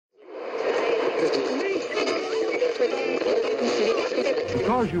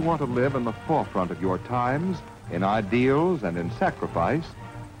Because you want to live in the forefront of your times, in ideals and in sacrifice,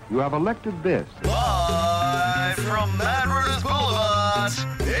 you have elected this. Live from Mad Runners Boulevard,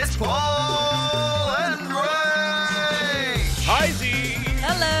 it's Paul and Ray. Hi, Z.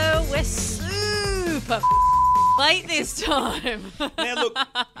 Hello, we're super late this time. Now, look,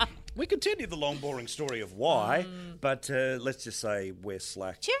 we continue the long, boring story of why, but let's just say we're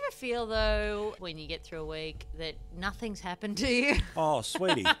slack. Do you ever feel, though, when you get through a week that nothing's happened to you? Oh,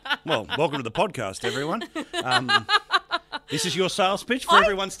 sweetie. Well, welcome to the podcast, everyone. This is your sales pitch for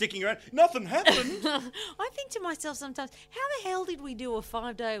everyone sticking around. Nothing happened. I think to myself sometimes, how the hell did we do a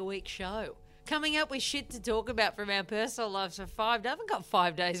 5-day-a-week show? Coming up with shit to talk about from our personal lives for 5 days. I haven't got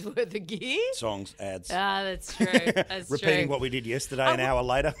 5 days worth of gear. Songs, ads. Ah, that's true. That's Repeating true. what we did yesterday an hour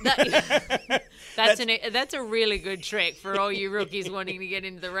later. That's a really good trick for all you rookies wanting to get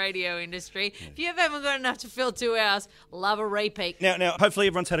into the radio industry. If you haven't got enough to fill 2 hours, love a repeat. Now, hopefully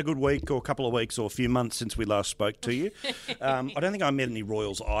everyone's had a good week or a couple of weeks or a few months since we last spoke to you. I don't think I met any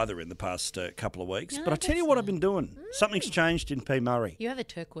royals either in the past couple of weeks. No, but I tell you what I've been doing. Something's changed in P. Murray. You have a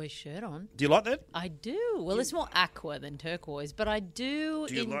turquoise shirt on. Do you like that? I do. Well, it's more aqua than turquoise, but I do.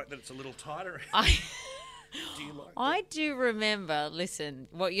 Do you like that it's a little tighter? Do you like I do remember. Listen,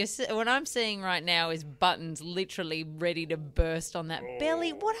 what I'm seeing right now is buttons literally ready to burst on that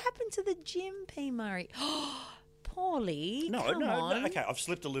belly. What happened to the gym, P. Murray? Paulie, come on. Okay, I've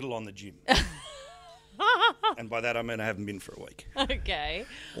slipped a little on the gym. And by that I mean I haven't been for a week. Okay.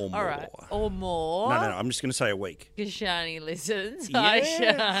 Or more. All right. Or more. No, I'm just going to say a week. Because Shani listens. Hi,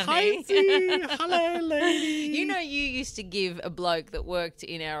 Shani. Hi, Z. Hello, lady. You know, you used to give a bloke that worked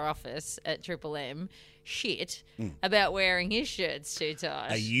in our office at Triple M shit about wearing his shirts too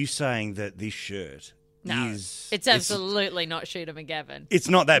tight. Are you saying that this shirt is... It's absolutely not Shooter McGavin. It's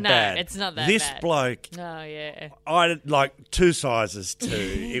not that No, bad. it's not that this bad. bloke... Oh, yeah. I like 2 sizes too.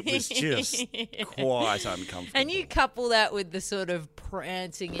 It was just quite uncomfortable. And you couple that with the sort of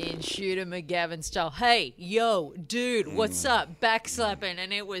prancing in Shooter McGavin style. Hey, yo, dude, what's up? Backslapping.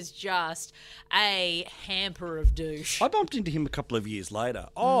 And it was just a hamper of douche. I bumped into him a couple of years later.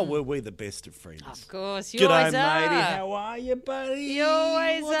 Oh, were we the best of friends? Of course. You G'day, always are. matey. How are you, buddy? You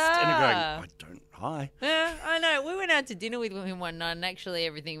always And are. I don't... Hi. Yeah, I know. We went out to dinner with him one night, and actually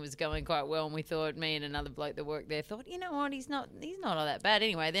everything was going quite well. And we thought, me and another bloke that worked there thought, you know what, he's not all that bad.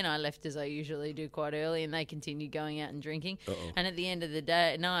 Anyway, then I left as I usually do quite early, and they continued going out and drinking. And at the end of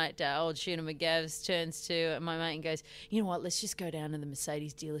the night, old Shooter McGavs turns to my mate and goes, you know what, let's just go down to the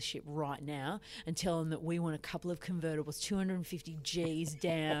Mercedes dealership right now and tell them that we want a couple of convertibles, 250 G's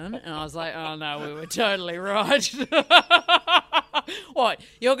down. And I was like, oh no, we were totally right. What,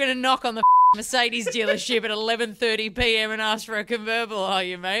 you're going to knock on the Mercedes dealership at 11:30 p.m. and ask for a convertible, are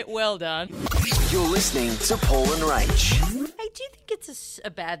you, mate? Well done. You're listening to Paul and Rach. Hey, do you think it's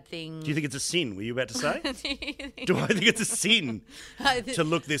a bad thing? Do you think it's a sin, were you about to say? Do I think it's a sin to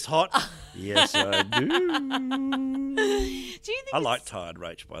look this hot? Yes, I do. Do you think I like tired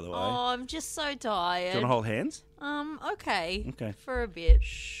Rach, by the way. Oh, I'm just so Do you tired. want to hold hands? Okay. Okay. For a bit.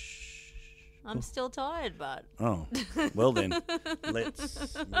 I'm still tired, but... Oh, well then, let's move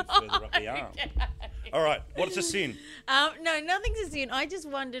further up the arm. All right, what's a sin? No, nothing's a sin. I just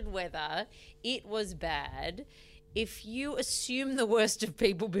wondered whether it was bad if you assume the worst of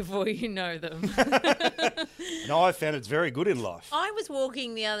people before you know them. No, I found it's very good in life. I was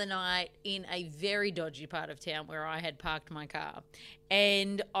walking the other night in a very dodgy part of town where I had parked my car,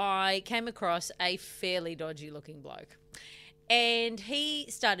 and I came across a fairly dodgy looking bloke. And he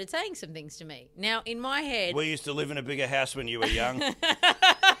started saying some things to me. Now, in my head... We used to live in a bigger house when you were young.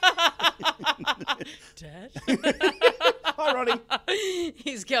 Dad? Hi, Ronnie.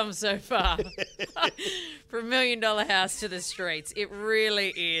 He's come so far. From $1 million house to the streets. It really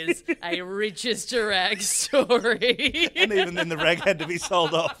is a riches to rags story. And even then the rag had to be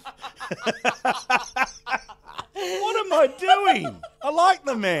sold off. What am I doing? I like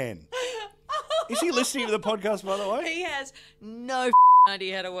the man. Is he listening to the podcast, by the way? He has no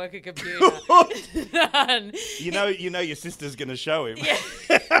idea how to work a computer. None. You know your sister's going to show him. Yeah.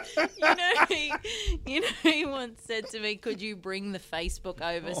 He once said to me, could you bring the Facebook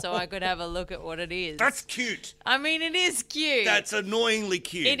over so I could have a look at what it is? That's cute. I mean, it is cute. That's annoyingly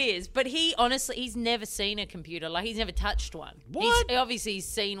cute. It is, but he's never seen a computer. Like, he's never touched one. What? He's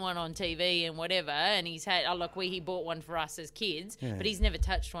seen one on TV and whatever, and he's had, he bought one for us as kids, but he's never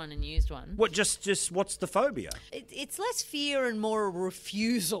touched one and used one. What, just what's the phobia? It's less fear and more a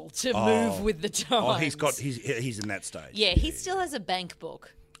refusal to move with the times. Oh, he's in that stage. Yeah, he still has a bank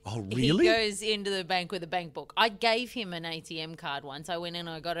book. Oh, really? He goes into the bank with a bank book. I gave him an ATM card once. I went in,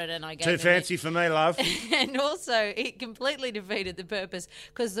 I got it, and I gave him Too fancy for me, love. And also, it completely defeated the purpose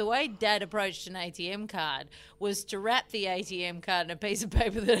because the way Dad approached an ATM card was to wrap the ATM card in a piece of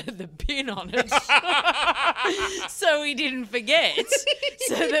paper that had the pin on it, so he didn't forget.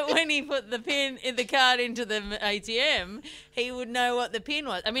 So that when he put the card into the ATM, he would know what the pin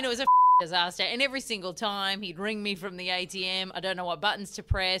was. I mean, it was a disaster. And every single time he'd ring me from the ATM, I don't know what buttons to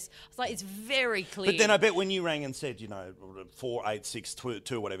press. I was like, it's very clear. But then I bet when you rang and said,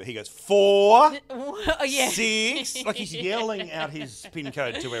 4862 or whatever, he goes, 4, Oh, yeah. 6. Like he's yelling out his PIN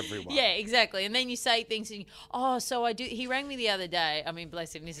code to everyone. Yeah, exactly. And then you say things and so I do. He rang me the other day. I mean,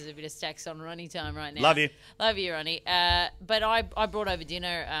 bless him, this is a bit of stacks on Ronnie time right now. Love you. Love you, Ronnie. But I brought over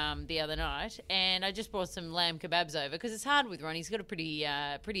dinner the other night, and I just brought some lamb kebabs over because it's hard with Ronnie. He's got a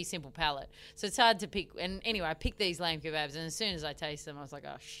pretty simple palate. So it's hard to pick. And anyway, I picked these lamb kebabs, and as soon as I taste them, I was like,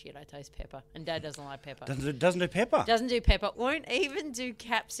 oh, shit, I taste pepper. And Dad doesn't like pepper. Doesn't do pepper. Doesn't do pepper. Won't even do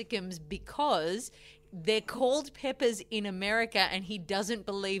capsicums because they're called peppers in America, and he doesn't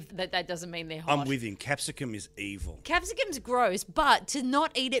believe that doesn't mean they're hot. I'm with him. Capsicum is evil. Capsicum's gross, but to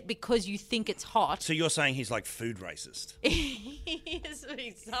not eat it because you think it's hot. So you're saying he's like food racist? He's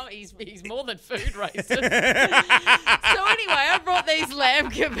more than food racist. So anyway, I brought these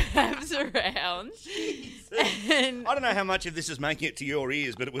lamb kebabs around. And I don't know how much of this is making it to your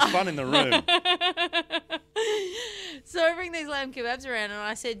ears, but it was fun in the room. So I bring these lamb kebabs around, and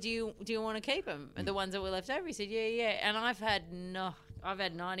I said, "Do you want to keep them? The ones that were left over?" He said, "Yeah." And I've had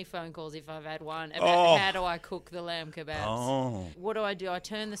 90 phone calls if I've had one about how do I cook the lamb kebabs. Oh. What do? I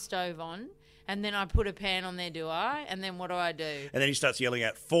turn the stove on, and then I put a pan on there, do I? And then what do I do? And then he starts yelling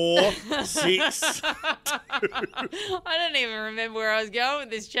out 4, 6. I don't even remember where I was going with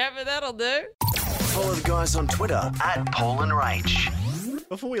this chat, but that'll do. Follow the guys on Twitter at Paul and Rach.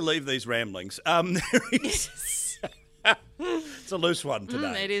 Before we leave these ramblings, there is... It's a loose one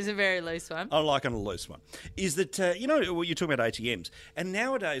today. It is a very loose one. I like a loose one. Is that, you're talking about ATMs, and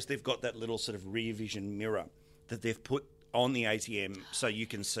nowadays they've got that little sort of rear vision mirror that they've put on the ATM so you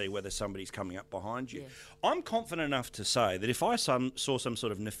can see whether somebody's coming up behind you. Yeah. I'm confident enough to say that if I saw some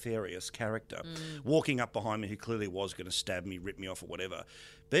sort of nefarious character walking up behind me who clearly was going to stab me, rip me off or whatever,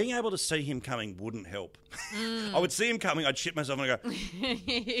 being able to see him coming wouldn't help. I would see him coming, I'd shit myself and I'd go,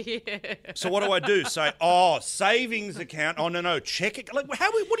 yeah. So what do I do? Say, savings account. Oh, no, check it. Like, what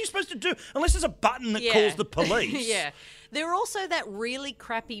are you supposed to do? Unless there's a button that calls the police. Yeah. They're also that really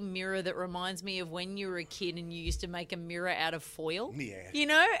crappy mirror that reminds me of when you were a kid and you used to make a mirror out of foil. Yeah. You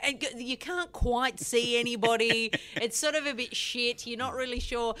know? And you can't quite see anybody. It's sort of a bit shit. You're not really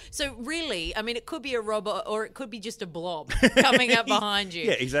sure. So really, I mean, it could be a robot or it could be just a blob coming up behind you.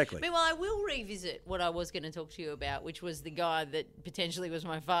 Yeah, exactly. Meanwhile, I will revisit what I was going to talk to you about, which was the guy that potentially was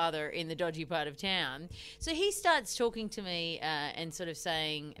my father in the dodgy part of town. So he starts talking to me and sort of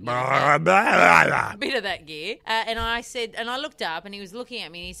saying a bit of that gear. And I said, and I looked up and he was looking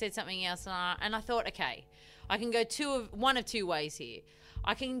at me and he said something else and I thought, okay, I can go one of two ways here.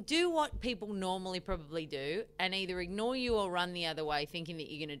 I can do what people normally probably do and either ignore you or run the other way thinking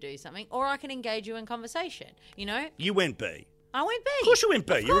that you're going to do something, or I can engage you in conversation, you know? You went B. I went B. Of course you went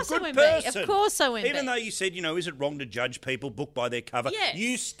B. You're a good person. Of course I went B. Even though you said, is it wrong to judge people book by their cover? Yes.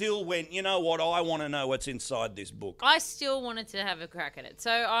 You still went, you know what, I want to know what's inside this book. I still wanted to have a crack at it. So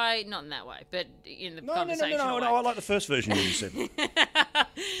not in that way, but in the conversation. No, I like the first version you said.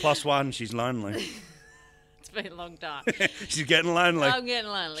 +1, she's lonely. It's been a long time. She's getting lonely. I'm getting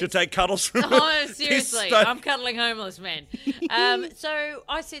lonely. She'll take cuddles from Oh, seriously. I'm cuddling homeless men. So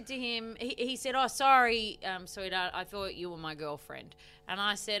I said to him, he said, sorry, sweetheart, I thought you were my girlfriend. And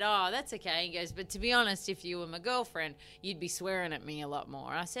I said, that's okay. He goes, but to be honest, if you were my girlfriend, you'd be swearing at me a lot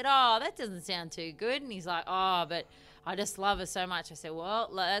more. I said, that doesn't sound too good. And he's like, but I just love her so much. I said, well,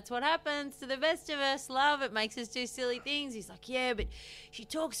 that's what happens to the best of us. Love, it makes us do silly things. He's like, yeah, but she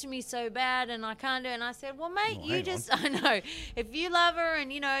talks to me so bad and I can't do it. And I said, well, mate, I know. If you love her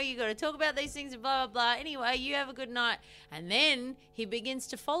and, you got to talk about these things and blah, blah, blah. Anyway, you have a good night. And then he begins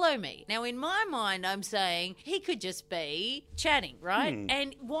to follow me. Now, in my mind, I'm saying he could just be chatting, right?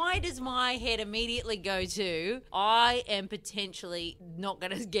 And why does my head immediately go to, I am potentially not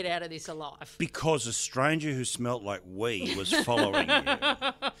going to get out of this alive? Because a stranger who smelt like wee was following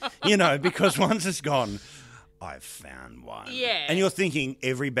you. Because once it's gone, I've found one. Yeah. And you're thinking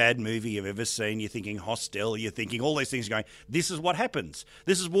every bad movie you've ever seen, you're thinking Hostel, you're thinking all these things going, this is what happens.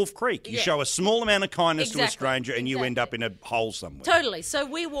 This is Wolf Creek. You Yeah. show a small amount of kindness to a Exactly. stranger and you end up in a hole somewhere. Totally. So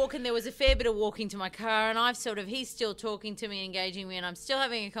we walk, and there was a fair bit of walking to my car, and he's still talking to me, engaging me, and I'm still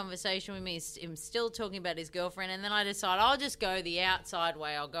having a conversation with me. I'm still talking about his girlfriend, and then I decide I'll just go the outside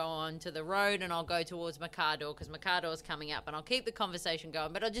way. I'll go on to the road, and I'll go towards my car door because my car door's coming up, and I'll keep the conversation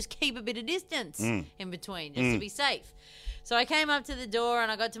going, but I'll just keep a bit of distance in between just to be safe. So I came up to the door,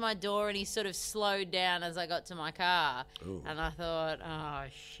 and I got to my door, and he sort of slowed down as I got to my car. Ooh. And I thought, oh,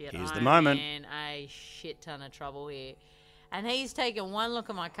 shit, Here's the I'm moment. in a shit ton of trouble here. And he's taken one look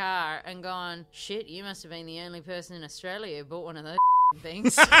at my car and gone, shit, you must have been the only person in Australia who bought one of those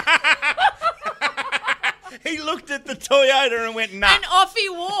things. He looked at the Toyota and went, nah. And off he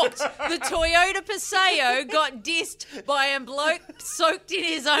walked. The Toyota Paseo got dissed by a bloke soaked in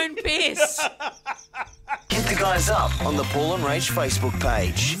his own piss. Hit the guys up on the Paul and Rach Facebook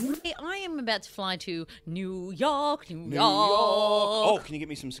page. I am about to fly to New York. New York. Oh, can you get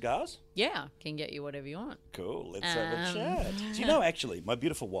me some cigars? Yeah, can get you whatever you want. Cool, let's have a chat. Do you know, actually, my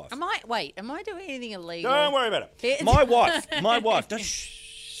beautiful wife. Am I doing anything illegal? Don't worry about it. Yeah. My wife.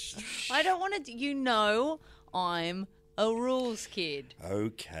 I don't want to. I'm a rules kid.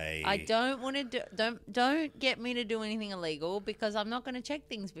 Okay. I don't want to don't get me to do anything illegal, because I'm not going to check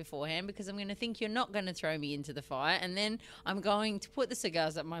things beforehand, because I'm going to think you're not going to throw me into the fire, and then I'm going to put the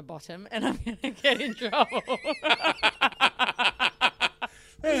cigars at my bottom and I'm going to get in trouble.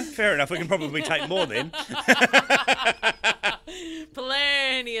 Fair enough. We can probably take more then.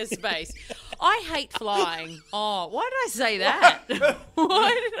 Plenty of space. I hate flying. Oh, why did I say that?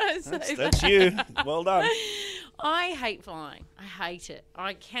 Why did I say that? That's you. Well done. I hate flying. I hate it.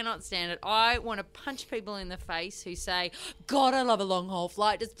 I cannot stand it. I want to punch people in the face who say, God, I love a long haul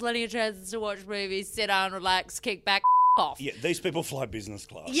flight. There's plenty of chances to watch movies, sit down, relax, kick back, off. Yeah, these people fly business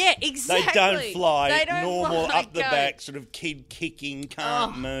class. Yeah, exactly. They don't fly They don't normal, fly, up the go. back, sort of kid kicking,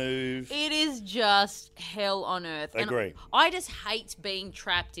 can't move. It is just hell on earth. And Agree. I just hate being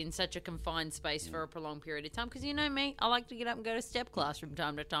trapped in such a confined space for a prolonged period of time, because you know me, I like to get up and go to step class from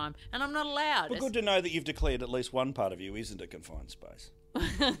time to time, and I'm not allowed. Well, good to know that you've declared at least one part of you isn't a confined space.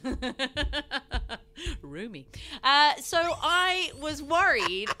 Roomy. So I was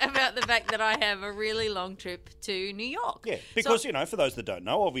worried about the fact that I have a really long trip to New York. Yeah, because, So- you know, for those that don't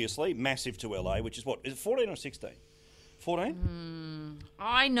know, obviously, massive to LA, which is what? Is it 14 or 16? 14?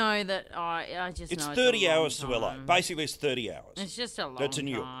 I know that I just It's know 30 a long hours to LA. time. Basically, it's 30 hours. It's just a long That's in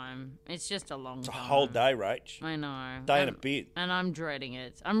New York. time. It's just a long It's a time. whole day, Rach. I know. Day and a bit. And I'm dreading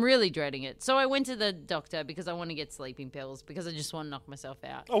it. I'm really dreading it. So I went to the doctor because I want to get sleeping pills, because I just want to knock myself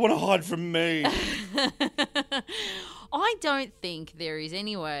out. I want to hide from me. I don't think there is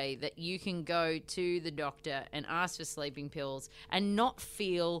any way that you can go to the doctor and ask for sleeping pills and not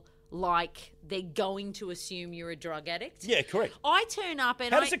feel like they're going to assume you're a drug addict. Yeah, correct. I turn up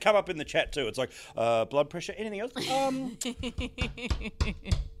and How does it come up in the chat too? It's like, blood pressure, anything else?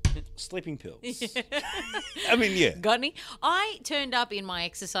 Sleeping pills. I mean, yeah. Got any? I turned up in my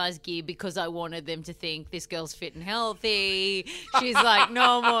exercise gear because I wanted them to think this girl's fit and healthy. She's like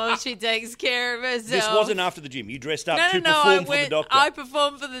normal. She takes care of herself. This wasn't after the gym. You dressed up to I perform for the doctor. I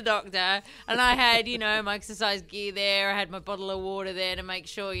performed for the doctor, and I had, my exercise gear there. I had my bottle of water there to make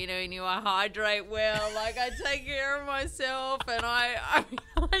sure, I hydrate well. Like, I take care of myself, and I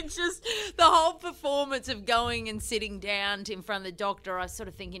just, the whole performance of going and sitting down in front of the doctor, I was sort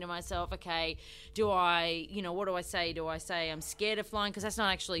of thinking to myself, okay, do I, what do I say? Do I say I'm scared of flying? Because that's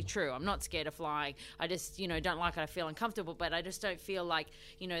not actually true. I'm not scared of flying. I just, don't like it. I feel uncomfortable, but I just don't feel like,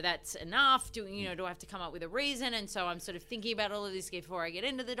 that's enough. Do I have to come up with a reason? And so I'm sort of thinking about all of this before I get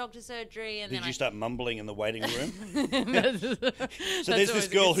into the doctor's surgery. And Did then you start mumbling in the waiting room? So So there's this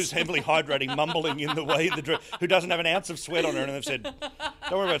girl who's heavily hydrating, mumbling in the way, who doesn't have an ounce of sweat on her, and they've said,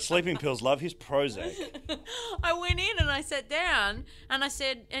 don't worry about sleeping pills, love, here's Prozac. I went in and I sat down and I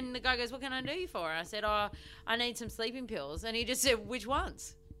said, and the guy goes, what can I do you for? And I said, I need some sleeping pills. And he just said, which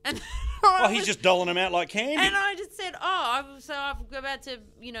ones? And Oh, he's just doling them out like candy. And I just said, I'm about to,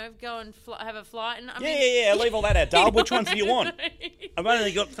 go and have a flight. And Yeah, leave all that out, Dale. Which ones do you want? I've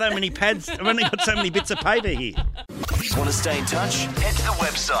only got so many pads. I've only got so many bits of paper here. Want to stay in touch? Head to the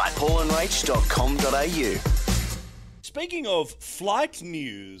website paulandrach.com.au. Speaking of flight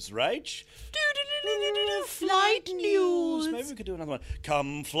news, Rach, Flight news. Maybe we could do another one.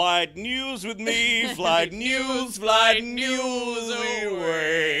 Come flight news with me. Flight news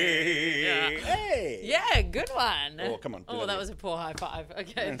away. Hey. Yeah, good one. Oh, come on. Oh, that was a poor high five.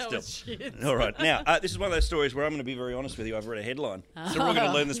 Okay, that Still. was shit. All right. Now, this is one of those stories where I'm going to be very honest with you. I've read a headline. So we're going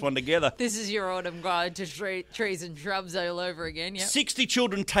to learn this one together. This is your autumn guide to trees and shrubs all over again, yeah? 60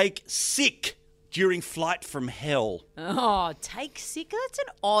 children take sick during flight from hell. Oh, take sick? That's an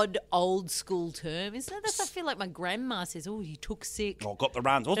odd old school term, isn't it? That's, I feel like my grandma says, oh, you took sick. Oh, got the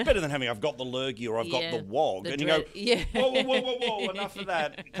runs. Well, it's better than having I've got the lurgy or I've got the wog. The And you go, yeah. whoa, enough of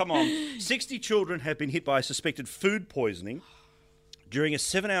that. Come on. 60 children have been hit by suspected food poisoning during a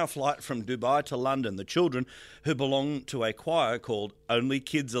 7-hour flight from Dubai to London. The children, who belong to a choir called Only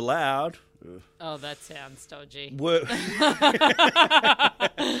Kids Allowed, Oh, that sounds dodgy.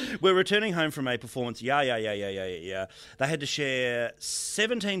 We're returning home from a performance. Yeah. They had to share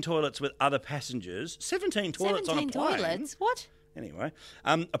 17 toilets with other passengers. 17 toilets 17 on a plane. toilets? What? Anyway,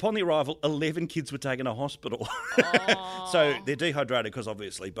 upon the arrival, 11 kids were taken to hospital. So they're dehydrated because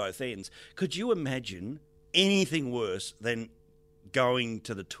obviously both ends. Could you imagine anything worse than going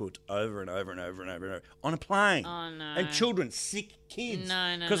to the toot over and over and over and over and over on a plane? Oh, no. And children, sick kids.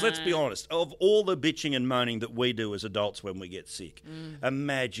 No. Because let's be honest, of all the bitching and moaning that we do as adults when we get sick,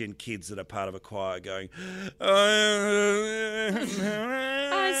 imagine kids that are part of a choir going, I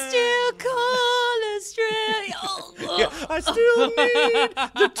still call Australia. yeah, I still need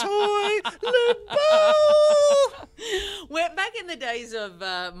the toilet bowl. We're back in the days of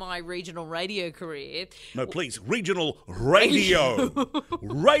my regional radio career. No, please, regional radio.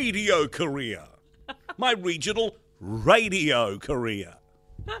 Radio career. My regional radio career.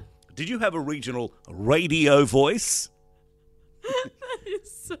 Did you have a regional radio voice? That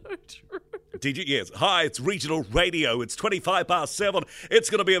is so true. Did you? Yes. Hi, it's regional radio. It's 7:25. It's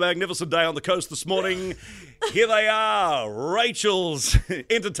going to be a magnificent day on the coast this morning. Here they are, Rachel's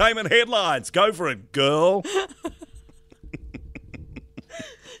entertainment headlines. Go for it, girl.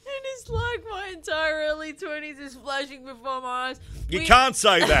 It's like my entire early 20s is flashing before my eyes. You can't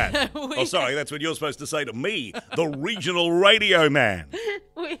say that. Oh, sorry, that's what you're supposed to say to me, the regional radio man.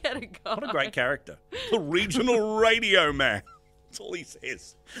 We had a guy. What a great character. The regional radio man. That's all he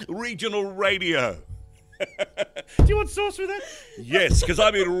says. Regional radio. Do you want sauce with that? Yes, because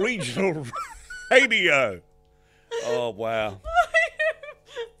I'm in regional radio. Oh, wow. I'm going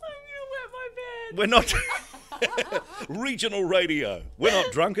to wet my bed. We're not... Regional radio. We're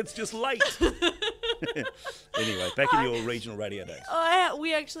not drunk, it's just late. Anyway, back in your regional radio days.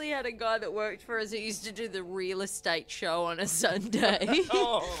 We actually had a guy that worked for us that used to do the real estate show on a Sunday.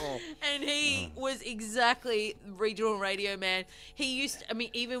 And he was exactly regional radio man. He used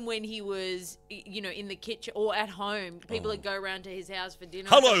to, even when he was, in the kitchen or at home, people would go around to his house for dinner.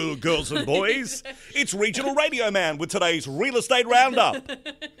 Hello, girls and boys. It's regional radio man with today's real estate roundup.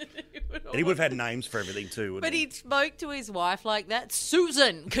 And he would have had names for everything too, wouldn't But he? he spoke to his wife like that.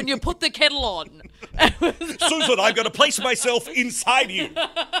 Susan, can you put the kettle on? Susan, I've got to place myself inside you.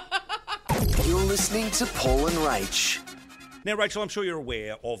 You're listening to Paul and Rach. Now, Rachel, I'm sure you're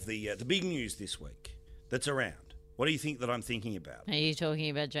aware of the big news this week that's around. What do you think that I'm thinking about? Are you talking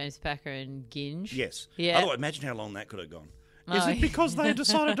about James Packer and Ginge? Yes. Yeah. Otherwise, imagine how long that could have gone. Is it because they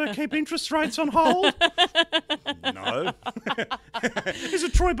decided to keep interest rates on hold? No. Is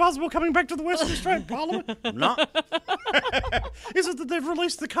it Troy Buswell coming back to the Western Australian Parliament? No. Is it that they've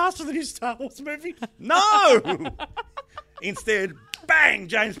released the cast of the new Star Wars movie? No. Instead, bang,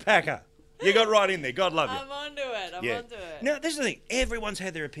 James Packer. You got right in there. God love you. I'm onto it. I'm onto it. Now, this is the thing. Everyone's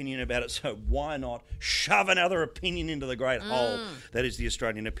had their opinion about it, so why not shove another opinion into the great hole that is the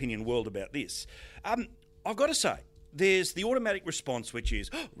Australian opinion world about this? I've got to say, there's the automatic response, which is,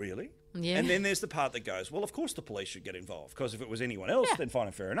 oh, really? Yeah. And then there's the part that goes, well, of course the police should get involved, because if it was anyone else, then fine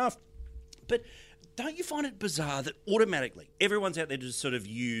and fair enough. But don't you find it bizarre that automatically everyone's out there to sort of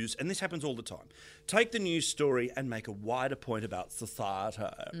use, and this happens all the time, take the news story and make a wider point about society?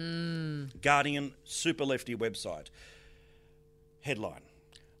 Guardian, super lefty website. Headline,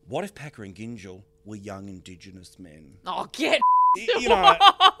 what if Packer and Gingell were young Indigenous men? Oh, get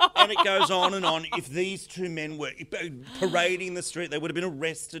And it goes on and on. If these two men were parading the street, they would have been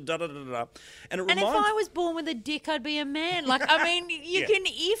arrested, And it And reminds... if I was born with a dick, I'd be a man. You can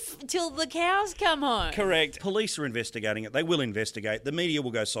if till the cows come home. Correct. Police are investigating it. They will investigate. The media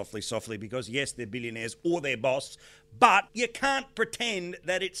will go softly because, yes, they're billionaires or their boss, but you can't pretend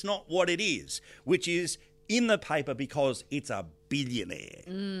that it's not what it is, which is in the paper because it's a billionaire.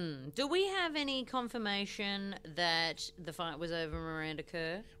 Do we have any confirmation that the fight was over Miranda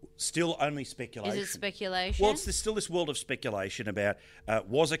Kerr? Still only speculation. Is it speculation? Well, there's still this world of speculation about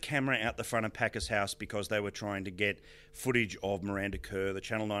was a camera out the front of Packer's house because they were trying to get footage of Miranda Kerr. The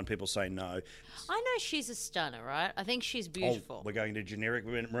Channel 9 people say no. I know she's a stunner, right? I think she's beautiful. Oh, we're going to generic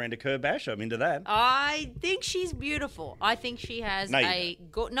Miranda Kerr bash. I'm into that. I think she's beautiful. I think she has No, you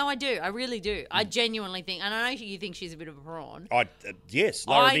No, I do. I really do. I genuinely think, and I know you think she's a bit of a prawn. Yes,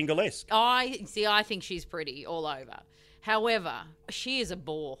 Lara Bingalesque. I think she's pretty all over. However, she is a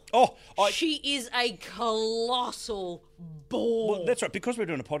bore. She is a colossal bore. Well, that's right. Because we're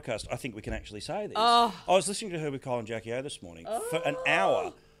doing a podcast, I think we can actually say this. Oh. I was listening to her with Kyle and Jackie O this morning for an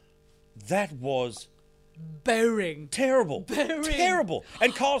hour. That was boring. terrible. Terrible.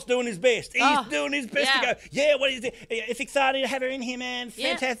 And Kyle's doing his best. He's doing his best to go, what is it? It's exciting to have her in here, man.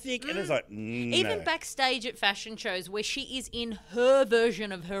 Fantastic. And it's like, no. Even backstage at fashion shows where she is in her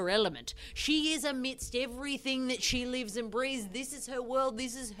version of her element. She is amidst everything that she lives and breathes. This is her world.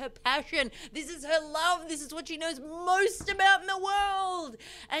 This is her passion. This is her love. This is what she knows most about in the world.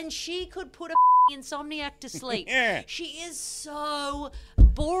 And she could put a insomniac to sleep. She is so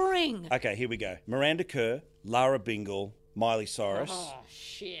boring. Okay, here we go. Miranda Kerr, Lara Bingle, Miley Cyrus. Oh,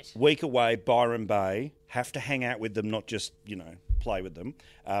 shit. Week away, Byron Bay. Have to hang out with them, not just, play with them.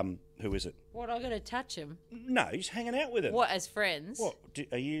 Who is it? What, I got to touch him? No, he's hanging out with them. What, as friends? What?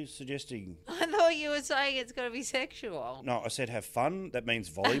 Are you suggesting... I thought you were saying it's got to be sexual. No, I said have fun. That means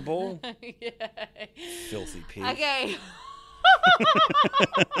volleyball. Yeah. Filthy pig. Okay.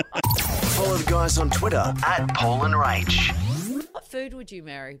 Follow the guys on Twitter at Paul and Rach. What food would you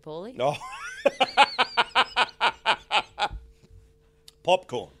marry, Paulie? Oh.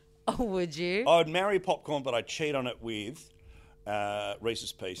 Popcorn. Oh, would you? I'd marry popcorn, but I'd cheat on it with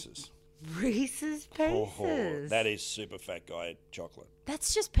Reese's Pieces. Reese's Pieces? Oh, that is super fat guy chocolate.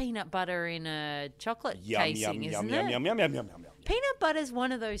 That's just peanut butter in a chocolate Yum, casing, yum, isn't yum, it? yum, yum, yum, yum, yum, yum. Peanut butter is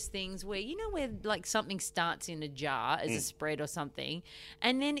one of those things where, where like something starts in a jar as a spread or something.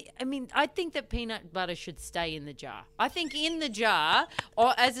 And then, I think that peanut butter should stay in the jar. I think in the jar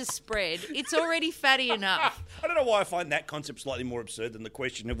or as a spread, it's already fatty enough. I don't know why I find that concept slightly more absurd than the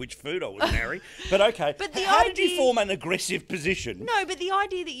question of which food I would marry. But okay. But the How did you idea- form an aggressive position? No, but the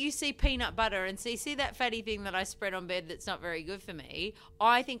idea that you see peanut butter and see that fatty thing that I spread on bed that's not very good for me,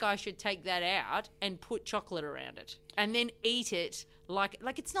 I think I should take that out and put chocolate around it and then eat it like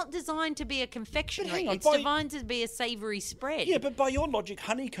it's not designed to be a confectionery. hang on, It's designed to be a savoury spread. Yeah, but by your logic,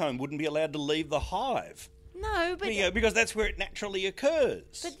 honeycomb wouldn't be allowed to leave the hive. No, but... Because that's where it naturally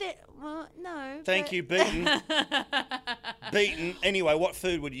occurs. no. Thank you, Beaton. Beaten. Anyway, what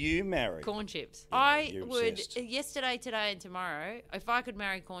food would you marry? Corn chips. Yeah, I you're would, obsessed. yesterday, today and tomorrow, if I could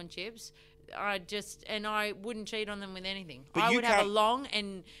marry corn chips... I wouldn't cheat on them with anything. But I you would have a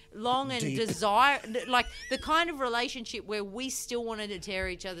can't- long and Deep. desire, like the kind of relationship where we still wanted to tear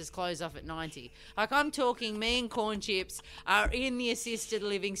each other's clothes off at 90. Like I'm talking, me and corn chips are in the assisted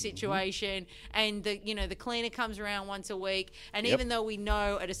living situation, and the cleaner comes around once a week, and Yep. even though we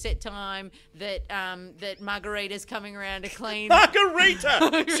know at a set time that that Margarita's coming around to clean.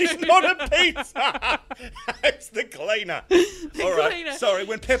 Margarita! She's not a pizza! It's the cleaner. All right, cleaner. sorry,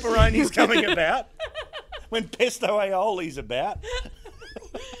 when pepperoni's coming about, when pesto aioli's about.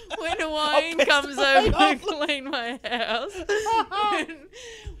 When Hawaiian comes over to clean my house,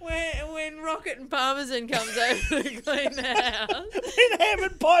 when Rocket and Parmesan comes over to clean the house, In ham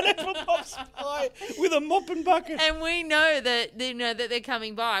and pineapple pops pie with a mop and bucket. and we know that that they're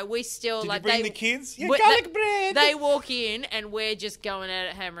coming by, we still Did like you bring they the kids? Yeah, we- garlic bread. They walk in and we're just going at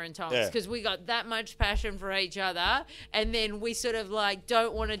it hammer and tongs Yeah. because we got that much passion for each other, and then we sort of like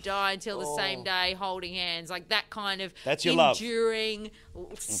don't want to die until the same day, holding hands, like that kind of That's your love. enduring,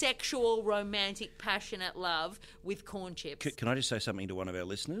 sexual, romantic, passionate love with corn chips. Can I just say something to one of our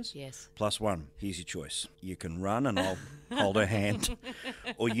listeners? Yes. +1. Here's your choice. You can run and I'll hold her hand.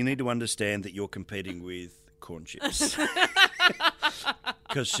 Or you need to understand that you're competing with corn chips.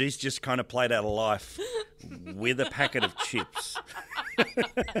 Because she's just kind of played out a life with a packet of chips. Hit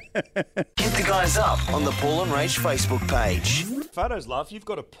the guys up on the Paul and Rach Facebook page. Photos, love. You've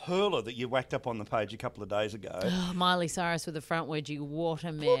got a perler that you whacked up on the page a couple of days ago. Oh, Miley Cyrus with the front wedgie, what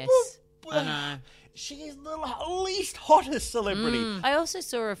a mess. I know. She is the least hottest celebrity. I also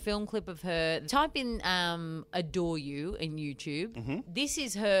saw a film clip of her. Type in Adore You in YouTube. Mm-hmm. This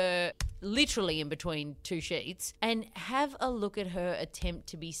is her literally in between two sheets. And have a look at her attempt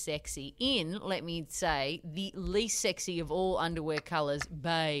to be sexy in, let me say, the least sexy of all underwear colours,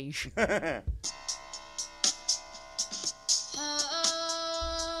 beige.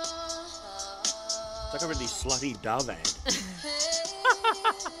 It's like a really slutty Dove ad.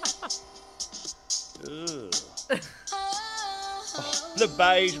 The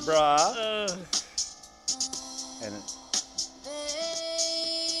beige bra. And it,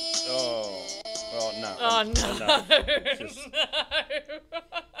 no. Oh, no.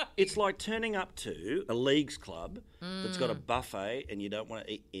 It's like turning up to a leagues club that's got a buffet and you don't want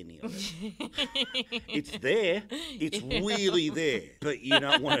to eat any of it. It's there. It's really there. But you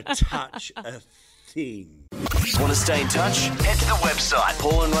don't want to touch a thing. Want to stay in touch? Head to the website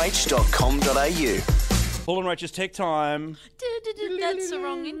paulandrach.com.au. Paul and Rachel's Tech Time. That's the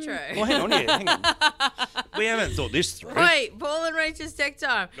wrong intro. Well, hang on here. Hang on. We haven't thought this through. Wait, Paul and Rachel's Tech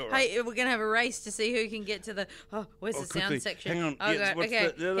Time. All right. Hey, we're going to have a race to see who can get to the... Oh, where's the quickly. sound section? Hang on. Oh, Yes, go- what's okay,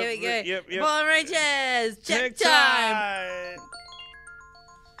 the- here we go. Yep. Paul and Rachel's Tech Time.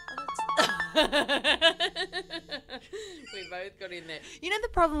 We both got in there. You know the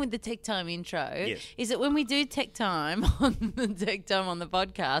problem with the Tech Time intro is that when we do Tech Time on the Tech Time on the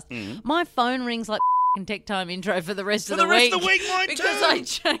podcast, my phone rings like Tech Time intro for the rest of the week. For the rest of the week, mine because too. I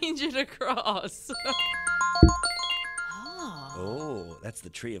change it across. Oh, that's the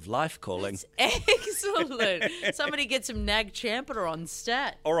Tree of Life calling. Excellent. Somebody get some Nag Champa on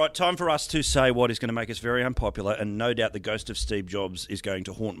stat. All right, time for us to say what is going to make us very unpopular, and no doubt the ghost of Steve Jobs is going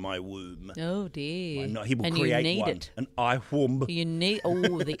to haunt my womb. Oh dear. No, he will and create you need one, it. an eye womb. You need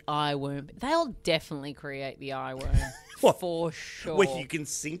the eye worm. They'll definitely create the eye worm What? for sure. Where you can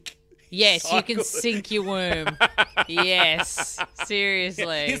sink. Yes, you cycle. can sink your worm. Yes,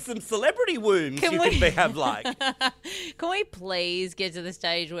 seriously. Here's some celebrity wombs Can you we- can have like. Can we please get to the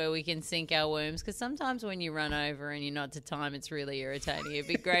stage where we can sink our worms? Because sometimes when you run over and you're not to time, it's really irritating. It'd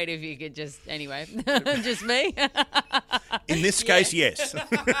be great if you could just, anyway, just me. In this case, yes.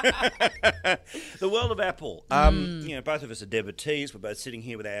 The world of Apple. You know, both of us are devotees. We're both sitting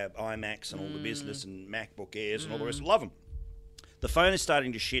here with our iMacs and all the business and MacBook Airs and all the rest. Love them. The phone is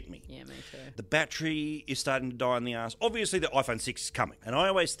starting to shit me. Yeah, me too. The battery is starting to die in the ass. Obviously, the iPhone 6 is coming. And I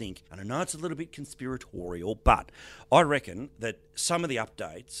always think, and I know it's a little bit conspiratorial, but I reckon that some of the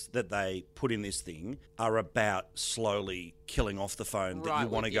updates that they put in this thing are about slowly killing off the phone that Right you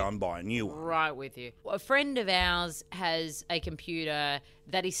want to with go you. and buy a new one. Right with you. A friend of ours has a computer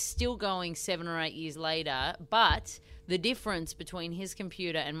that is still going 7 or 8 years later, but the difference between his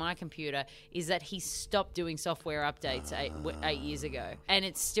computer and my computer is that he stopped doing software updates 8 years ago, and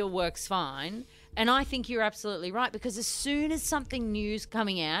it still works fine. And I think you're absolutely right, because as soon as something new's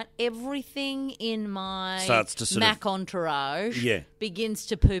coming out, everything in my Starts to sort of- Mac entourage Yeah. begins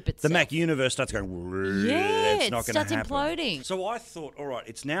to poop itself. The Mac universe starts going, Yeah, it's it not going to starts happen. imploding. So I thought, all right,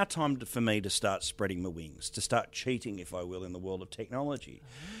 it's now time for me to start spreading my wings, to start cheating, if I will, in the world of technology.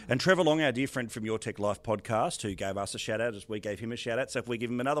 And Trevor Long, our dear friend from Your Tech Life podcast, who gave us a shout out as we gave him a shout out. So if we give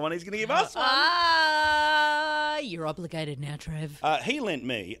him another one, he's going to give us one. You're obligated now, Trev. He lent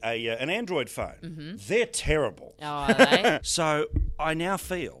me an Android phone. They're terrible. Oh, are they? So I now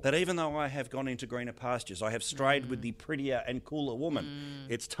feel that even though I have gone into greener pastures, I have strayed with the prettier and cooler woman.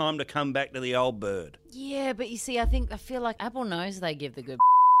 It's time to come back to the old bird. Yeah, but you see, I feel like Apple knows they give the good.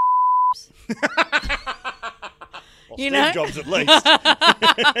 Well, You Steve know? Jobs at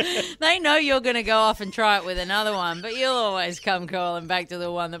least. They know you're going to go off and try it with another one, but you'll always come calling back to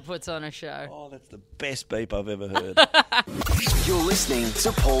the one that puts on a show. Oh, that's the best beep I've ever heard. You're listening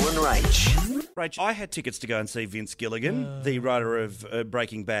to Paul and Rach. Rach, I had tickets to go and see Vince Gilligan, the writer of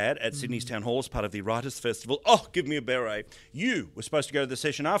Breaking Bad, at Sydney's Town Hall as part of the Writers' Festival. Oh, give me a beret. You were supposed to go to the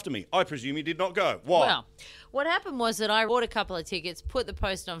session after me. I presume you did not go. Why? Well, what happened was that I bought a couple of tickets, put the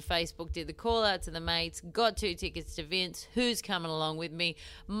post on Facebook, did the call out to the mates, got 2 tickets to Vince. Who's coming along with me?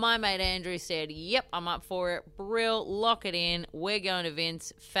 My mate Andrew said, yep, I'm up for it. Brill, lock it in. We're going to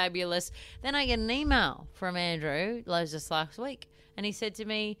Vince. Fabulous. Then I get an email from Andrew, just last week, and he said to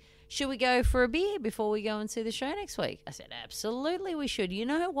me, should we go for a beer before we go and see the show next week? I said, absolutely we should. You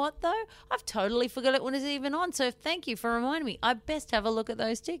know what, though? I've totally forgot it when it's even on, so thank you for reminding me. I best have a look at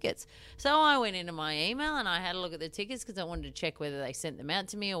those tickets. So I went into my email and I had a look at the tickets because I wanted to check whether they sent them out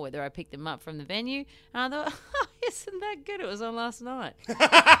to me or whether I picked them up from the venue. And I thought, isn't that good? It was on last night.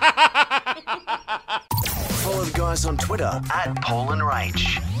 Follow the guys on Twitter at Paul and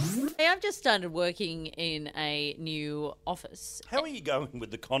Rach. Hey, I've just started working in a new office. How are you going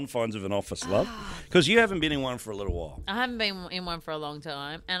with the confines of an office, love? Because you haven't been in one for a little while. I haven't been in one for a long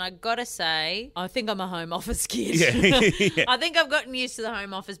time, and I gotta say, I think I'm a home office kid. Yeah. I think I've gotten used to the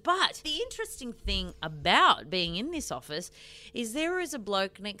home office. But the interesting thing about being in this office is there is a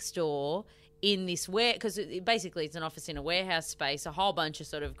bloke next door in this because basically it's an office in a warehouse space, a whole bunch of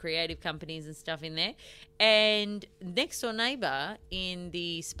sort of creative companies and stuff in there. And next door neighbour in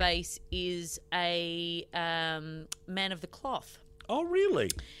the space is a man of the cloth. Oh, really?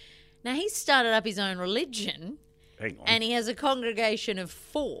 Now, he started up his own religion, Hang on. and he has a congregation of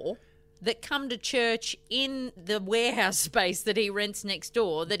 4 that come to church in the warehouse space that he rents next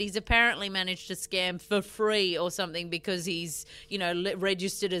door that he's apparently managed to scam for free or something because he's,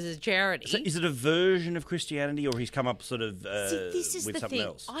 registered as a charity. So is it a version of Christianity, or he's come up sort of See, this is with the something thing.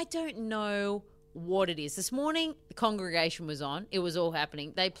 else? I don't know what it is. This morning, the congregation was on. It was all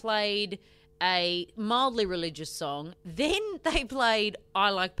happening. They played a mildly religious song. Then they played I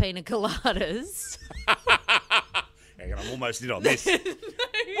Like Pina Coladas. Hang on, I'm almost in on this.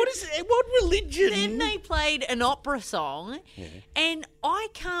 What is it? What religion? Then they played an opera song, and I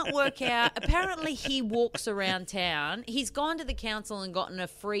can't work out. Apparently, he walks around town. He's gone to the council and gotten a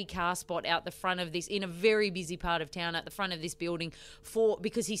free car spot out the front of this, in a very busy part of town, at the front of this building,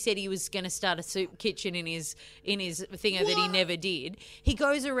 because he said he was going to start a soup kitchen in his thinger that he never did. He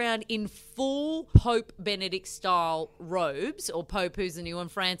goes around in full Pope Benedict style robes, or Pope Who's the New One,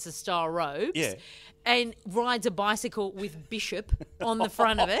 Francis style robes. Yeah. And rides a bicycle with Bishop on the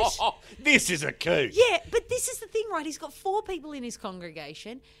front of it. This is a coup. Yeah, but this is the thing, right? He's got 4 people in his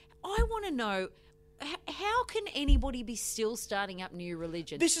congregation. I want to know, how can anybody be still starting up new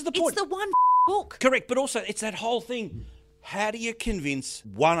religion? This is the point. It's the one book. Correct, but also it's that whole thing. How do you convince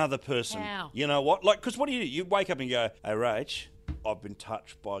one other person? How? You know what? Like, because what do? You wake up and go, hey, Rach, I've been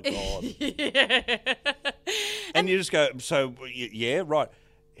touched by God. And you just go, so, yeah, right.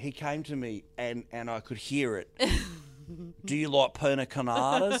 He came to me and I could hear it. Do you like pina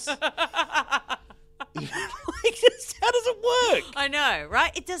coladas? How does it work? I know,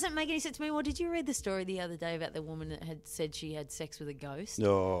 right? It doesn't make any sense to me. Well, did you read the story the other day about the woman that had said she had sex with a ghost?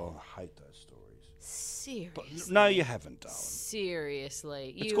 Oh, I hate those stories. Seriously. No, you haven't, darling.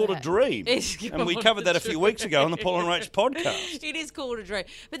 Seriously. It's called a dream. And we covered that a few weeks ago on the Paul and Rach podcast. It is called a dream.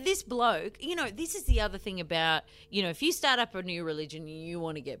 But this bloke, this is the other thing about, if you start up a new religion, you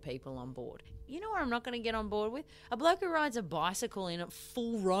want to get people on board. You know what I'm not going to get on board with? A bloke who rides a bicycle in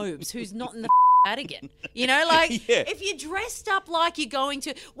full robes who's not in the Vatican. If you're dressed up like you're going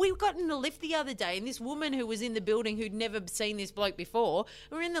to... We got in the lift the other day, and this woman who was in the building who'd never seen this bloke before,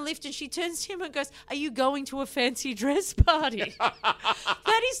 we're in the lift, and she turns to him and goes, are you going to a fancy dress party?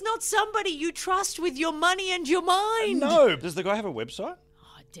 That is not somebody you trust with your money and your mind. No. Does the guy have a website?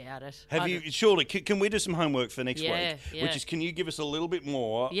 Doubt it. Have you? Surely, can we do some homework for next week? Yeah. Which is, can you give us a little bit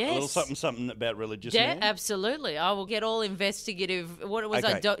more, a little something about religious Yeah, men? absolutely. I will get all investigative. What was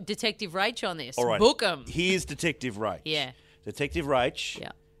I? Detective Rach on this. All right. Book him. Here's Detective Rach. Yeah. Detective Rach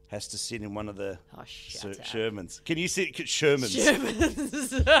has to sit in one of the Shermans. Can you sit Shermans?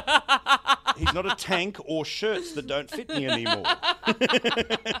 He's not a tank or shirts that don't fit me anymore. Hit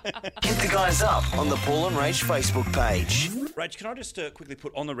the guys up on the Paul and Rach Facebook page. Rach, can I just quickly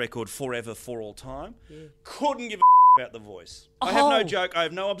put on the record forever, for all time? Couldn't give a about the voice. I have no joke. I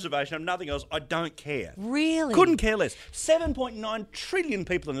have no observation. I have nothing else. I don't care. Really? Couldn't care less. 7.9 trillion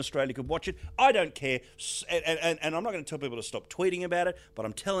people in Australia could watch it. I don't care. And I'm not going to tell people to stop tweeting about it, but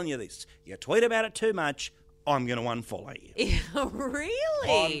I'm telling you this. You tweet about it too much, I'm going to unfollow you.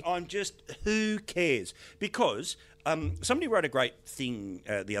 Really? I'm just, who cares? Because somebody wrote a great thing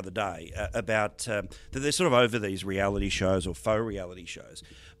the other day about that they're sort of over these reality shows or faux reality shows.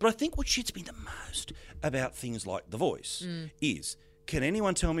 But I think what shits me the most about things like The Voice is, can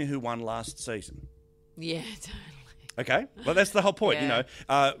anyone tell me who won last season? Yeah, totally. Okay, well that's the whole point.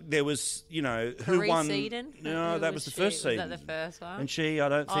 There was, who won? Eden? No, that was the first season. Was that the first one? And she, I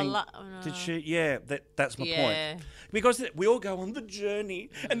don't think, did she? Yeah, that's my point. Because we all go on the journey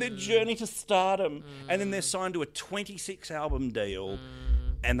and their journey to stardom, and then they're signed to a 26 album deal,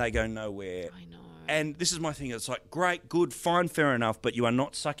 and they go nowhere. I know. And this is my thing. It's like, great, good, fine, fair enough, but you are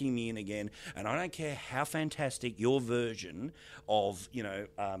not sucking me in again. And I don't care how fantastic your version of,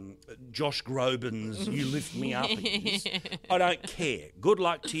 Josh Groban's You Lift Me Up is. I don't care. Good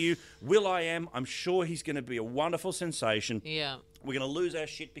luck to you. Will.i.am, I'm sure he's going to be a wonderful sensation. Yeah. We're going to lose our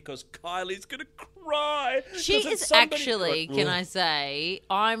shit because Kylie's going to cry. She is actually, can I say,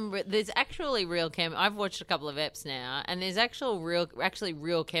 there's actually real I've watched a couple of eps now, and there's actually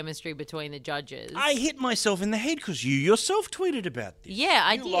real chemistry between the judges. I hit myself in the head because you yourself tweeted about this. Yeah,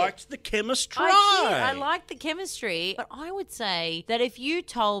 I did. You liked the chemistry. I did. I liked the chemistry, but I would say that if you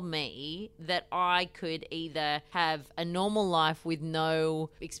told me that I could either have a normal life with no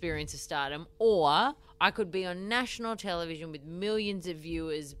experience of stardom, or I could be on national television with millions of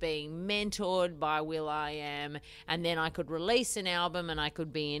viewers being mentored by will.i.am, and then I could release an album and I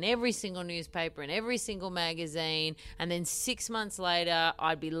could be in every single newspaper and every single magazine, and then 6 months later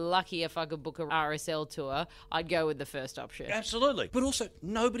I'd be lucky if I could book a RSL tour. I'd go with the first option. Absolutely. But also,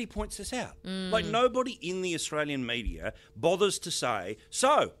 nobody points this out. Like, nobody in the Australian media bothers to say,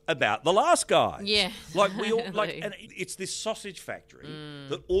 so, about the last guy. Yeah, Like, we all, like, exactly. and it's this sausage factory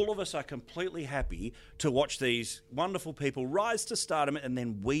that all of us are completely happy to watch these wonderful people rise to stardom, and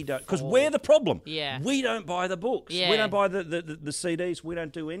then we don't, because we're the problem. Yeah. We don't buy the books. Yeah. We don't buy the CDs. We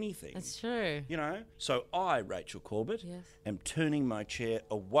don't do anything. That's true. You know? So I, Rachel Corbett, Yes. am turning my chair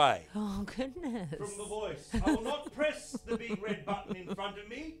away Oh, goodness. from the voice. I will not press the big red button in front of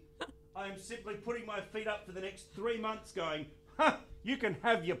me. I am simply putting my feet up for the next 3 months going, you can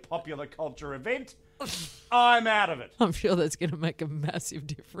have your popular culture event. I'm out of it. I'm sure that's going to make a massive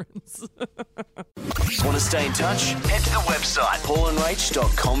difference. Want to stay in touch? Head to the website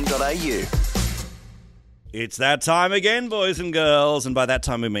paulandrach.com.au. It's that time again, boys and girls. And by that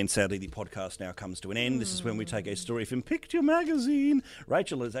time, we mean, sadly, the podcast now comes to an end. This is when we take a story from Picture Magazine.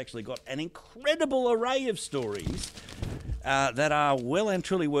 Rachel has actually got an incredible array of stories that are well and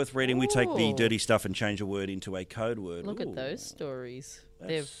truly worth reading. We take the Ooh. dirty stuff and change a word into a code word. Look Ooh. at those stories.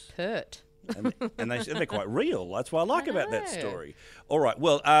 That's- They're pert. and they're quite real. That's what I like about that know. story. All right.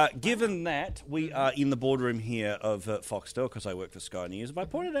 Well, given that we are in the boardroom here of Foxtel, because I work for Sky News, have I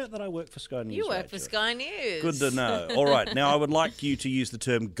pointed out that I work for Sky News? You work for Rachel? Sky News. Good to know. All right. Now, I would like you to use the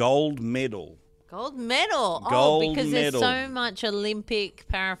term gold medal. Gold medal. Gold because medal. there's so much Olympic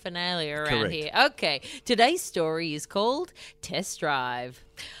paraphernalia around Correct. here. Okay. Today's story is called Test Drive.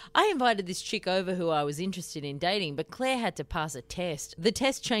 I invited this chick over who I was interested in dating, but Claire had to pass a test. The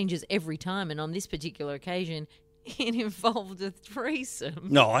test changes every time, and on this particular occasion, it involved a threesome.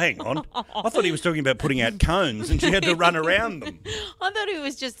 No, hang on. I thought he was talking about putting out cones and she had to run around them. I thought he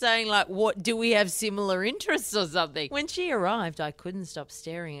was just saying, like, what, do we have similar interests or something? When she arrived, I couldn't stop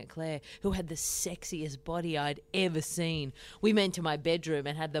staring at Claire, who had the sexiest body I'd ever seen. We went to my bedroom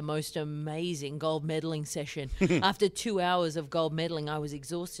and had the most amazing gold medaling session. After 2 hours of gold medaling, I was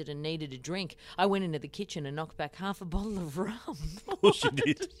exhausted and needed a drink. I went into the kitchen and knocked back half a bottle of rum. Of course you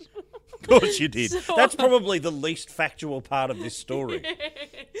did. Of course you did. So- That's probably the least factual part of this story.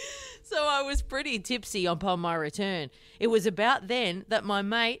 So I was pretty tipsy upon my return. It was about then that my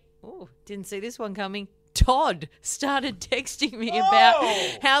mate, didn't see this one coming, Todd, started texting me about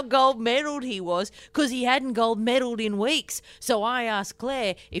how gold medaled he was because he hadn't gold medaled in weeks. So I asked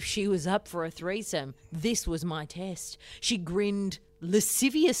Claire if she was up for a threesome. This was my test. She grinned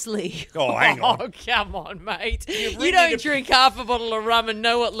lasciviously. Oh, hang on. Oh, come on, mate. You really don't need to- drink half a bottle of rum and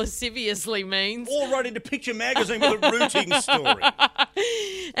know what lasciviously means. All right into Picture Magazine with a rooting story.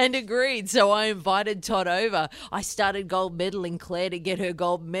 And agreed. So I invited Todd over. I started gold medaling Claire to get her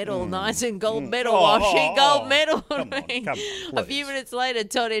gold medal nice and gold medal while she gold medaled me. come on, A few please. minutes later,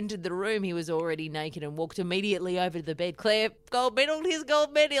 Todd entered the room. He was already naked and walked immediately over to the bed. Claire gold medaled his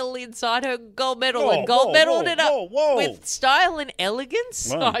gold medal inside her gold medal and gold medaled it up with style and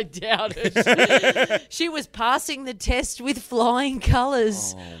elegance. Whoa. I doubt it. She was passing the test with flying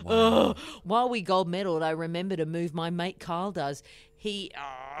colours. While we gold medaled, I remember to move my mate Kyle does.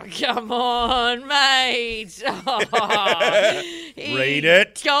 Come on, mate. Read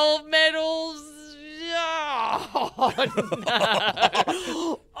it. Gold medals. Oh,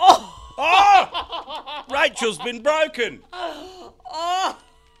 no. Rachel's been broken. Oh,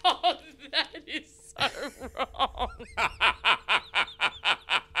 that is so wrong.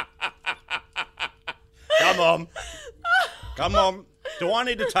 Come on. Come on. Do I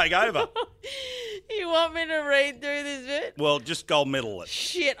need to take over? You want me to read through this bit? Well, just gold medal it.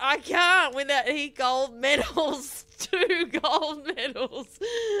 Shit, I can't without gold medals. 2 gold medals.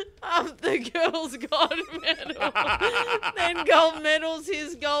 The girl's gold medal. Then gold medals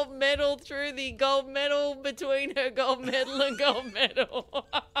his gold medal through the gold medal between her gold medal and gold medal.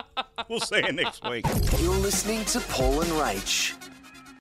 We'll see you next week. You're listening to Paul and Rach.